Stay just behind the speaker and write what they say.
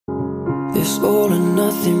This all or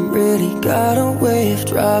nothing really got a way of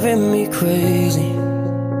driving me crazy.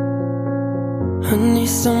 I need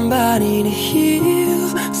somebody to heal,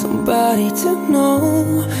 somebody to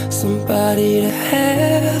know, somebody to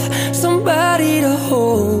have, somebody to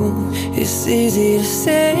hold. It's easy to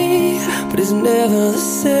say, but it's never the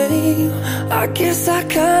same. I guess I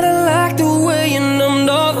kinda like the way you numbed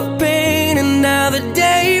all the pain. And now the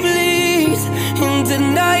day bleeds into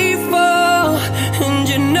nightfall, and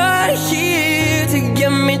you're not here to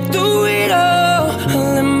get me through it all. I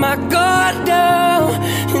let my guard down,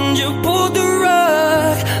 and you pulled the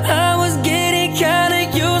rug. I was getting kinda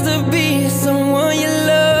used to being someone you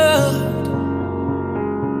loved.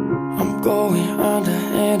 I'm going under,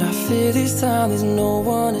 and I fear this time there's no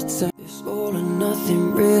one to tell. This all or nothing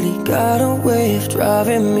really got a way of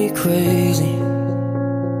driving me crazy.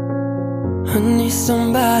 I need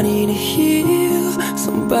somebody to heal,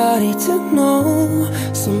 somebody to know,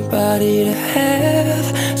 somebody to have,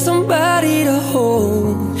 somebody to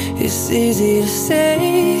hold. It's easy to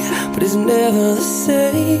say, but it's never the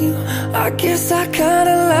same. I guess I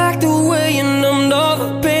kinda like the way you numbed all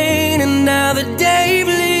the pain. And now the day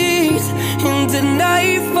bleeds into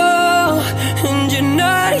nightfall, and you're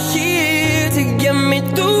not here to get me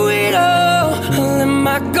through it all. I let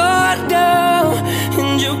my guard down,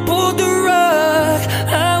 and you pulled the rug.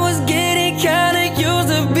 I was getting kinda used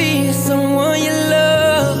to being someone you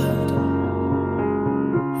loved.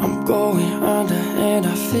 I'm going under, and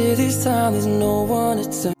I fear this time there's no one to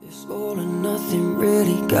tell. This all or nothing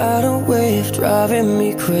really got a way of driving me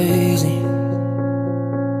crazy.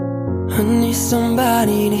 I need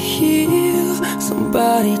somebody to heal,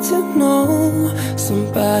 somebody to know,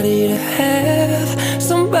 somebody to have,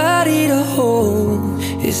 somebody to hold.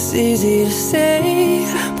 It's easy to say,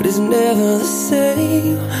 but it's never the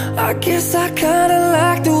same. I guess I kinda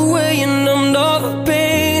like the way you numbed all the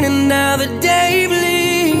pain. And now the day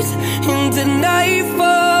bleeds into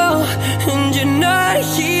nightfall, and you're not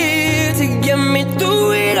here to get me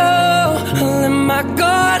through it all.